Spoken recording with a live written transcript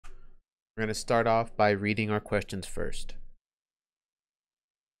We're going to start off by reading our questions first.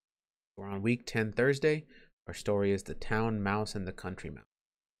 We're on week 10, Thursday. Our story is The Town Mouse and the Country Mouse.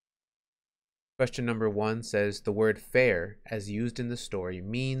 Question number 1 says the word fair, as used in the story,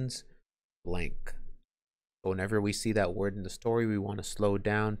 means blank. So whenever we see that word in the story, we want to slow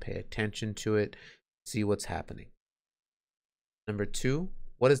down, pay attention to it, see what's happening. Number 2,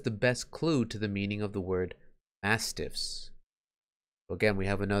 what is the best clue to the meaning of the word mastiffs? So again, we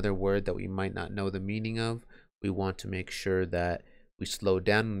have another word that we might not know the meaning of. We want to make sure that we slow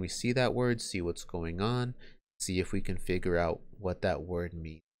down when we see that word, see what's going on, see if we can figure out what that word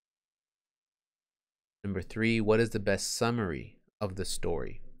means. Number 3, what is the best summary of the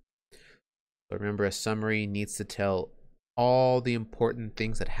story? So remember, a summary needs to tell all the important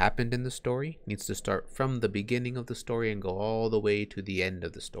things that happened in the story. It needs to start from the beginning of the story and go all the way to the end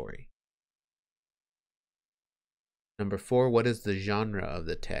of the story. Number 4, what is the genre of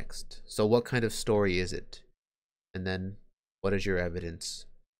the text? So what kind of story is it? And then what is your evidence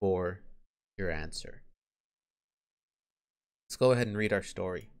for your answer? Let's go ahead and read our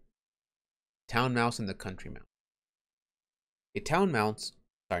story. Town Mouse and the Country Mouse. A town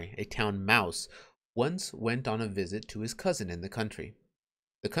mouse once went on a visit to his cousin in the country.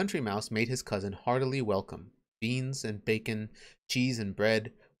 The country mouse made his cousin heartily welcome. Beans and bacon, cheese and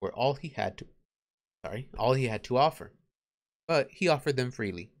bread were all he had to offer, but he offered them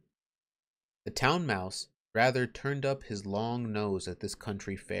freely. The town mouse rather turned up his long nose at this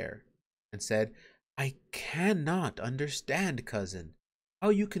country fare and said, "I cannot understand, cousin, how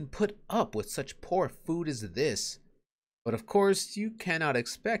you can put up with such poor food as this. But of course you cannot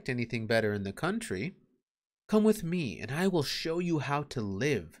expect anything better in the country. Come with me and I will show you how to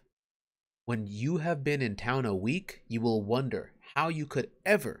live. When you have been in town a week, you will wonder how you could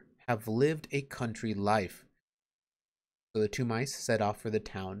ever have lived a country life." So the two mice set off for the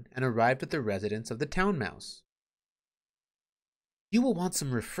town and arrived at the residence of the town mouse. "You will want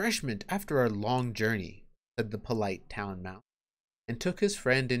some refreshment after our long journey," said the polite town mouse, and took his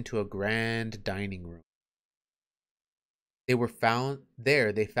friend into a grand dining room. They found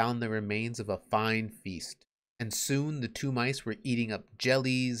the remains of a fine feast, and soon the two mice were eating up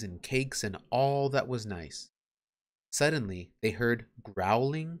jellies and cakes and all that was nice. Suddenly they heard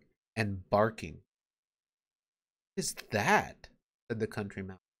growling and barking. "What is that?" said the country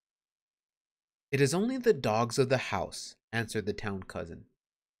mouse. "It is only the dogs of the house," answered the town cousin.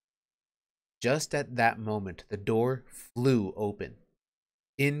 Just at that moment the door flew open.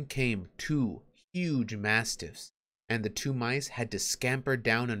 In came two huge mastiffs, and the two mice had to scamper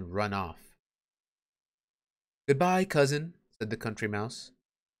down and run off. "Goodbye, cousin," said the country mouse.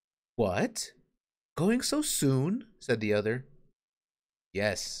 "What? Going so soon?" said the other.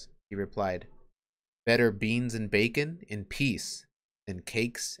 "Yes," he replied. "Better beans and bacon in peace than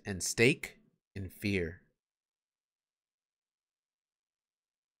cakes and steak in fear."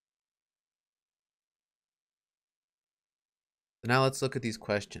 So now let's look at these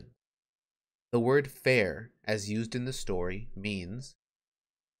questions. The word fair, as used in the story, means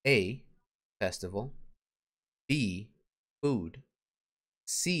A, festival, B, food,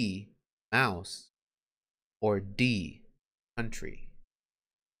 C, mouse, or D, country.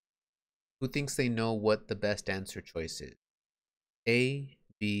 Who thinks they know what the best answer choice is? A,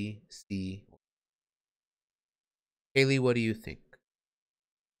 B, C. Haley, what do you think?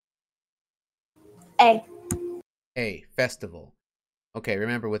 A. A, festival. Okay,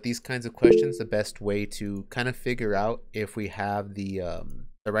 remember with these kinds of questions, the best way to kind of figure out if we have the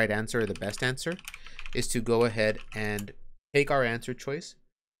right answer or the best answer is to go ahead and take our answer choice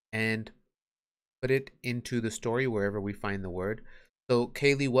and put it into the story wherever we find the word. So,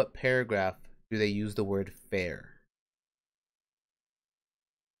 Kaylee, what paragraph do they use the word fair?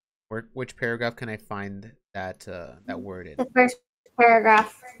 Which paragraph can I find that word in? The first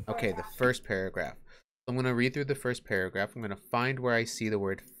paragraph. Okay, the first paragraph. I'm going to read through the first paragraph. I'm going to find where I see the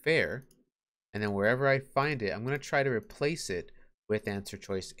word fair, and then wherever I find it, I'm going to try to replace it with answer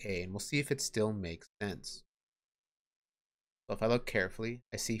choice A, and we'll see if it still makes sense. So if I look carefully,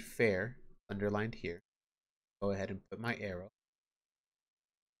 I see fair underlined here. Go ahead and put my arrow.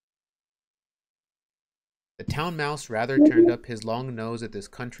 The town mouse rather turned up his long nose at this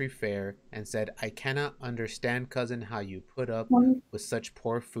country fare and said, "I cannot understand, cousin, how you put up with such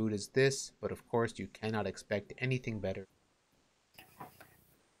poor food as this, but of course you cannot expect anything better."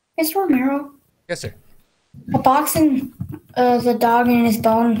 Mr. Romero, Yes, sir. a box and the dog and his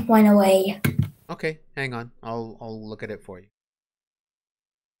bone went away. Okay, hang on. I'll look at it for you.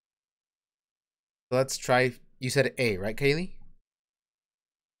 So let's try. You said A, right, Kaylee?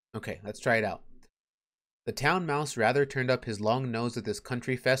 Okay, let's try it out. The town mouse rather turned up his long nose at this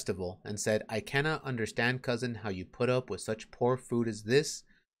country festival and said, I cannot understand, cousin, how you put up with such poor food as this,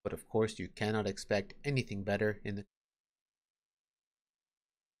 but of course you cannot expect anything better in the...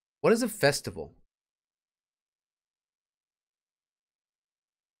 What is a festival?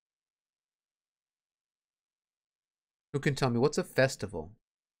 Who can tell me what's a festival?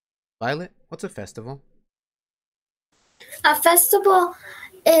 Violet, what's a festival? A festival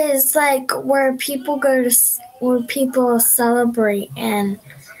is like where people go to where people celebrate and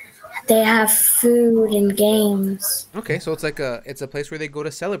they have food and games. Okay, so it's a place where they go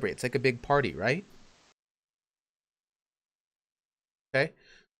to celebrate. It's like a big party, right? Okay.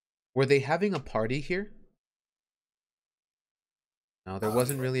 Were they having a party here? No, there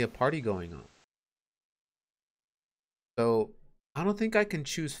wasn't really a party going on. So I don't think I can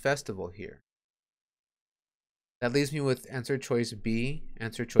choose festival here. That leaves me with answer choice B,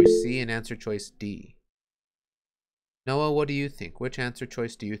 answer choice C, and answer choice D. Noah, what do you think? Which answer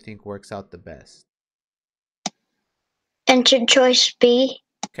choice do you think works out the best? Enter choice B.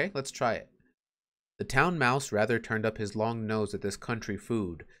 Okay, let's try it. The town mouse rather turned up his long nose at this country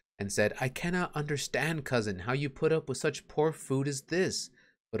food and said, I cannot understand, cousin, how you put up with such poor food as this,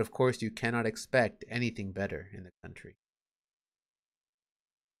 but of course you cannot expect anything better in the country.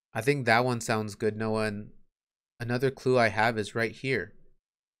 I think that one sounds good, Noah, and another clue I have is right here.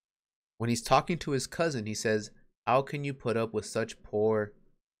 When he's talking to his cousin, he says, how can you put up with such poor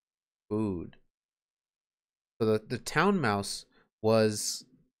food? So the town mouse was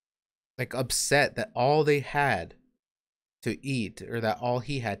like upset that all they had to eat, or that all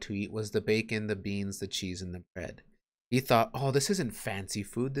he had to eat, was the bacon, the beans, the cheese, and the bread. He thought, oh, this isn't fancy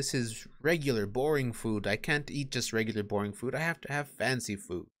food. This is regular, boring food. I can't eat just regular, boring food. I have to have fancy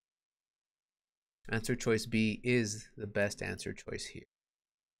food. Answer choice B is the best answer choice here.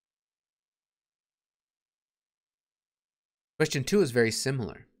 Question 2 is very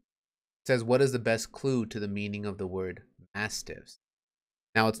similar. It says, what is the best clue to the meaning of the word mastiffs?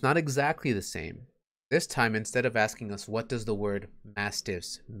 Now, it's not exactly the same. This time, instead of asking us, what does the word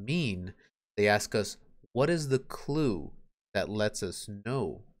mastiffs mean? They ask us, what is the clue that lets us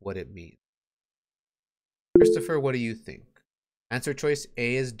know what it means? Christopher, what do you think? Answer choice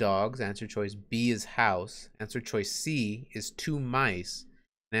A is dogs. Answer choice B is house. Answer choice C is 2 mice.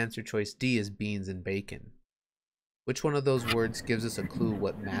 And answer choice D is beans and bacon. Which one of those words gives us a clue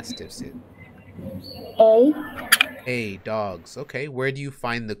what mastiffs is? A. A, dogs. Okay, where do you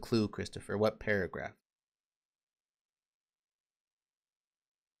find the clue, Christopher? What paragraph?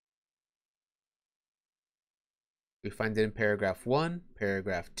 We find it in paragraph 1,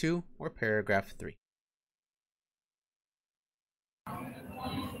 paragraph 2, or paragraph 3.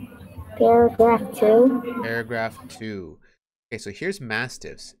 Paragraph 2. Paragraph 2. Okay, so here's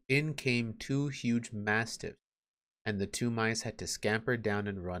mastiffs. In came 2 huge mastiffs, and the 2 mice had to scamper down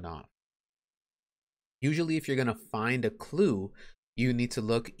and run off. Usually, if you're going to find a clue, you need to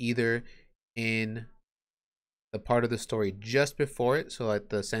look either in the part of the story just before it, so like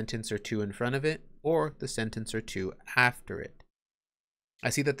the sentence or 2 in front of it, or the sentence or 2 after it. I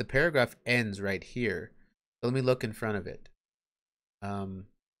see that the paragraph ends right here. So let me look in front of it. So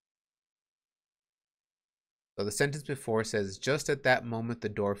the sentence before says, just at that moment the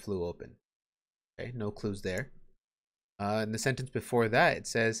door flew open. Okay, no clues there. In the sentence before that, it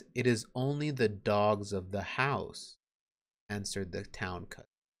says, it is only the dogs of the house, answered the town cousin.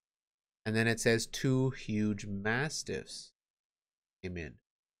 And then it says 2 huge mastiffs came in.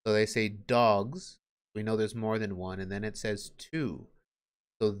 So they say dogs. We know there's more than one. And then it says 2.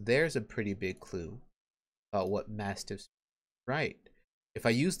 So there's a pretty big clue about what mastiffs are. Right. If I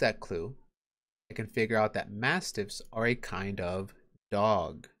use that clue, I can figure out that mastiffs are a kind of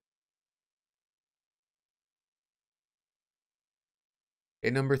dog.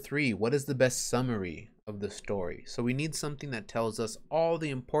 Okay, number 3, what is the best summary of the story? So we need something that tells us all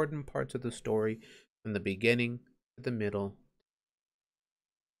the important parts of the story from the beginning to the middle.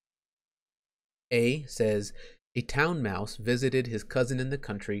 A says, a town mouse visited his cousin in the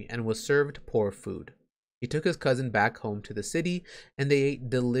country and was served poor food. He took his cousin back home to the city, and they ate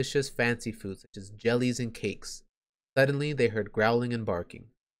delicious fancy foods such as jellies and cakes. Suddenly, they heard growling and barking.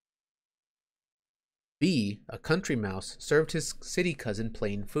 B, a country mouse, served his city cousin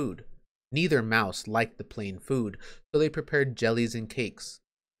plain food. Neither mouse liked the plain food, so they prepared jellies and cakes.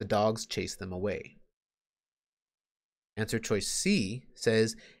 The dogs chased them away. Answer choice C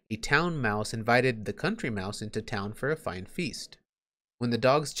says, a town mouse invited the country mouse into town for a fine feast. When the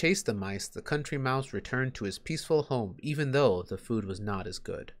dogs chased the mice, the country mouse returned to his peaceful home, even though the food was not as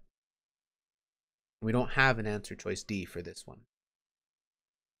good. We don't have an answer choice D for this one.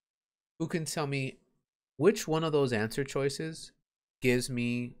 Who can tell me Which one of those answer choices gives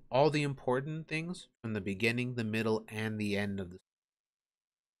me all the important things from the beginning, the middle, and the end of the story?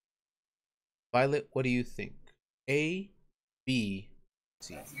 Violet, what do you think? A, B,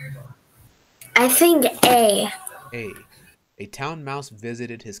 C? I think A. A. A town mouse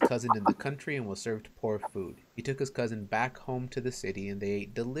visited his cousin in the country and was served poor food. He took his cousin back home to the city and they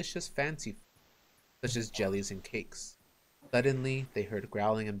ate delicious fancy food, such as jellies and cakes. Suddenly, they heard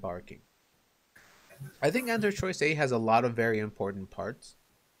growling and barking. I think answer choice A has a lot of very important parts.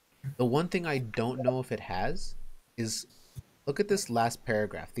 The one thing I don't know if it has is look at this last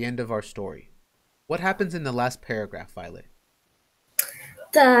paragraph, the end of our story. What happens in the last paragraph, Violet?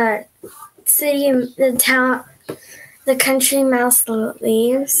 The the country mouse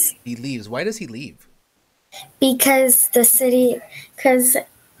leaves. He leaves. Why does he leave? Because the city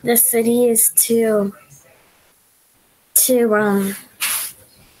is too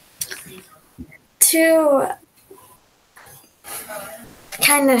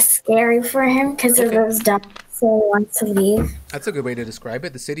kind of scary for him because of those ducks, so he wants to leave. That's a good way to describe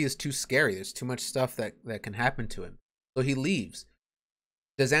it. The city is too scary. There's too much stuff that can happen to him. So he leaves.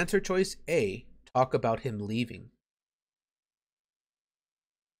 Does answer choice A talk about him leaving?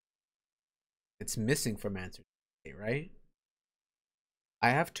 It's missing from answer choice A, right? I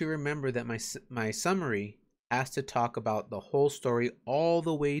have to remember that my summary has to talk about the whole story all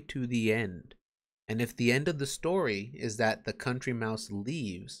the way to the end. And if the end of the story is that the country mouse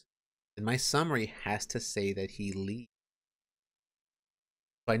leaves, then my summary has to say that he leaves.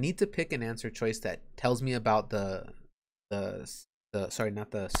 So I need to pick an answer choice that tells me about the sorry,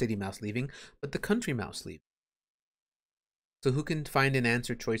 not the city mouse leaving, but the country mouse leaving. So who can find an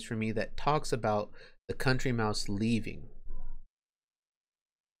answer choice for me that talks about the country mouse leaving?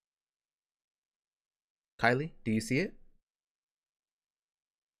 Kylie, do you see it?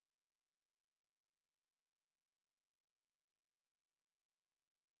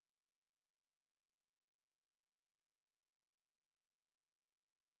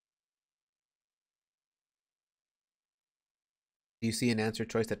 Do you see an answer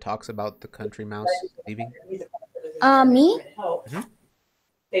choice that talks about the country mouse leaving? Me?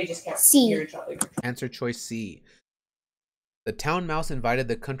 C. Answer choice C. The town mouse invited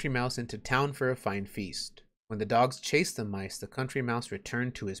the country mouse into town for a fine feast. When the dogs chased the mice, the country mouse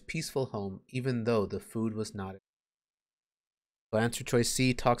returned to his peaceful home, even though the food was not. So answer choice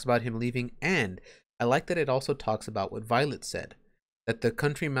C talks about him leaving, and I like that it also talks about what Violet said, that the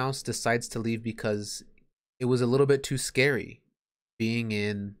country mouse decides to leave because it was a little bit too scary being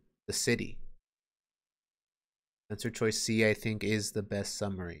in the city. Answer choice C, I think, is the best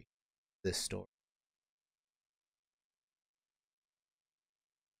summary of this story.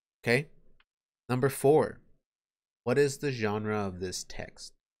 Okay, number 4. What is the genre of this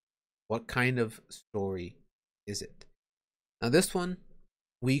text? What kind of story is it? Now this one,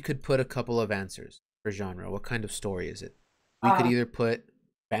 we could put a couple of answers for genre. What kind of story is it? We could either put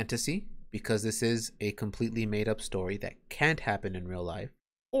fantasy, because this is a completely made up story that can't happen in real life,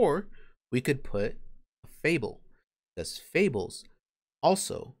 or we could put a fable, because fables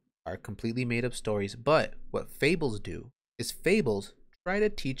also are completely made up stories, but what fables do is fables try to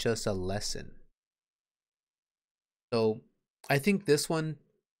teach us a lesson. So I think this one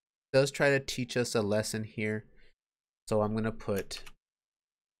does try to teach us a lesson here. So I'm going to put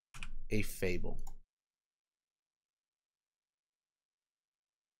a fable.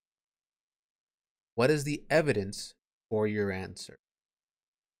 What is the evidence for your answer?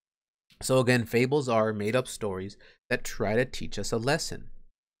 So again, fables are made up stories that try to teach us a lesson.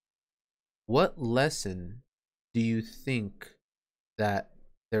 What lesson do you think that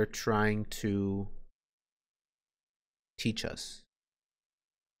they're trying to teach us?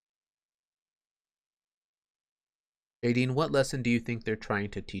 Jadine, what lesson do you think they're trying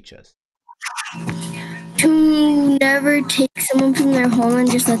to teach us? To never take someone from their home and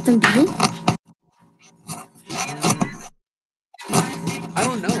just let them be? I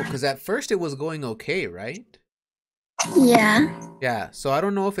don't know, because at first it was going okay, right? Yeah. Yeah, so I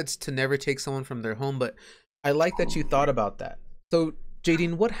don't know if it's to never take someone from their home, but I like that you thought about that. So,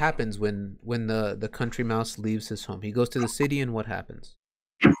 Jadine, what happens when the country mouse leaves his home? He goes to the city, and what happens?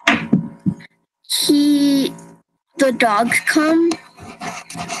 The dogs come.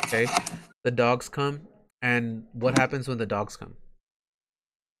 Okay, the dogs come, and what happens when the dogs come?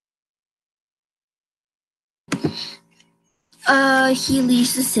 He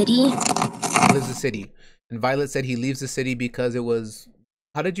leaves the city. He leaves the city. And Violet said he leaves the city because it was...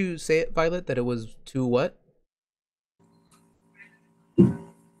 How did you say it, Violet? That it was too what?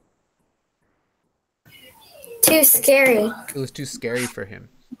 Too scary. It was too scary for him.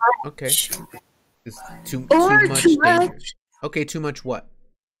 Okay. It's too Or much too danger. much. Okay, too much what?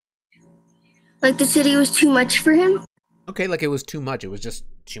 Like the city was too much for him. Okay, like it was too much. It was just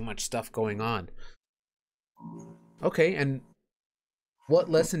too much stuff going on. Okay, and what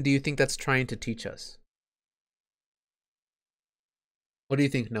lesson do you think that's trying to teach us? What do you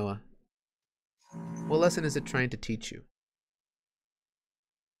think, Noah? What lesson is it trying to teach you?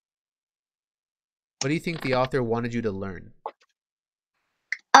 What do you think the author wanted you to learn?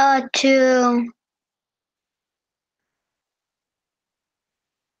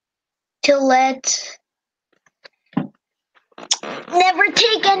 To let never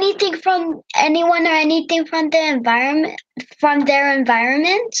take anything from anyone or anything from the environment, from their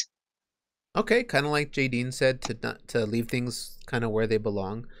environment. Okay, kind of like Jadine said, to leave things kind of where they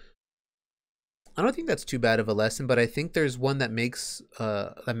belong. I don't think that's too bad of a lesson, but I think there's one that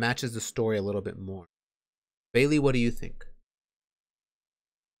that matches the story a little bit more. Bailey, what do you think?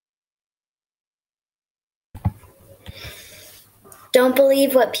 Don't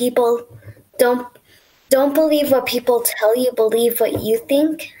believe what people don't don't believe what people tell you, believe what you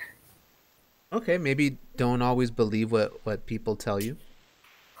think. Okay, maybe don't always believe what people tell you.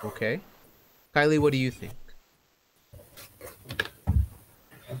 Okay. Kylie, what do you think?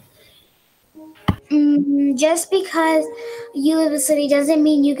 Just because you live in a city doesn't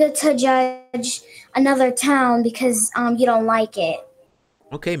mean you get to judge another town because you don't like it.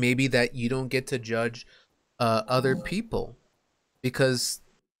 Okay, maybe that you don't get to judge other people, because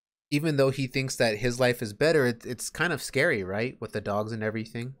even though he thinks that his life is better, it's kind of scary, right? With the dogs and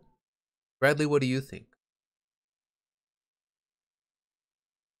everything. Bradley, what do you think?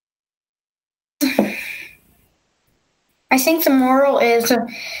 I think the moral is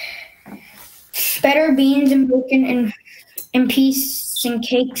better beans and bacon and peace and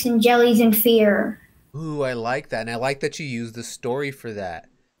cakes and jellies and fear. Ooh, I like that. And I like that you use the story for that.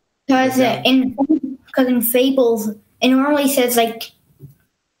 Because Down. in fables, it normally says like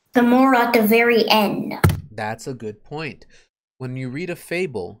the moral at the very end. That's a good point. When you read a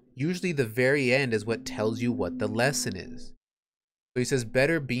fable, usually the very end is what tells you what the lesson is. So he says,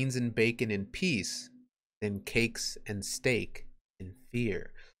 better beans and bacon in peace than cakes and steak in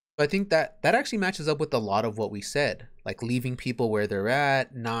fear. So I think that actually matches up with a lot of what we said, like leaving people where they're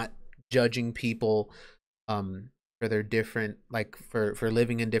at, not judging people for their different, like for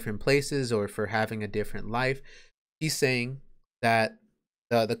living in different places or for having a different life. He's saying that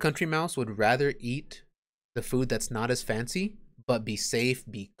the country mouse would rather eat the food that's not as fancy, but be safe,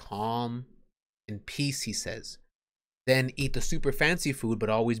 be calm, in peace, he says, than eat the super fancy food, but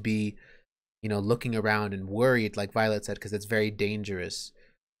always be, looking around and worried, like Violet said, because it's very dangerous.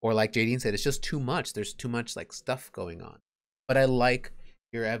 Or like Jadine said, it's just too much. There's too much like stuff going on. But I like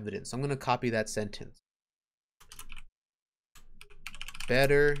your evidence. So I'm going to copy that sentence.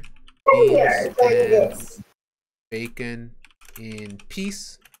 Better beans and bacon in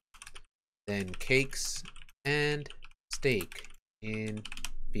peace than cakes and steak in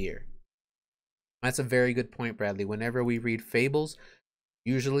fear. That's a very good point, Bradley. Whenever we read fables,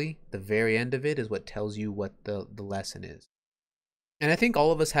 usually the very end of it is what tells you what the lesson is. And I think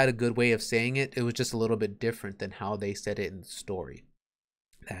all of us had a good way of saying it. It was just a little bit different than how they said it in the story.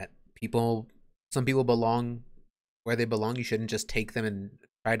 That some people belong where they belong. You shouldn't just take them and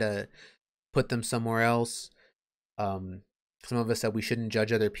try to put them somewhere else. Some of us said we shouldn't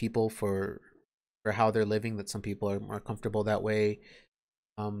judge other people for how they're living, that some people are more comfortable that way.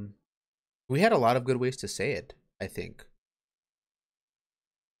 We had a lot of good ways to say it, I think.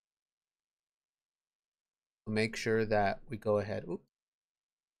 Make sure that we go ahead.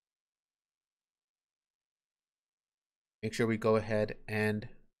 Make sure we go ahead and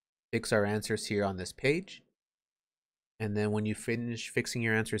fix our answers here on this page. And then when you finish fixing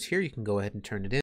your answers here, you can go ahead and turn it in.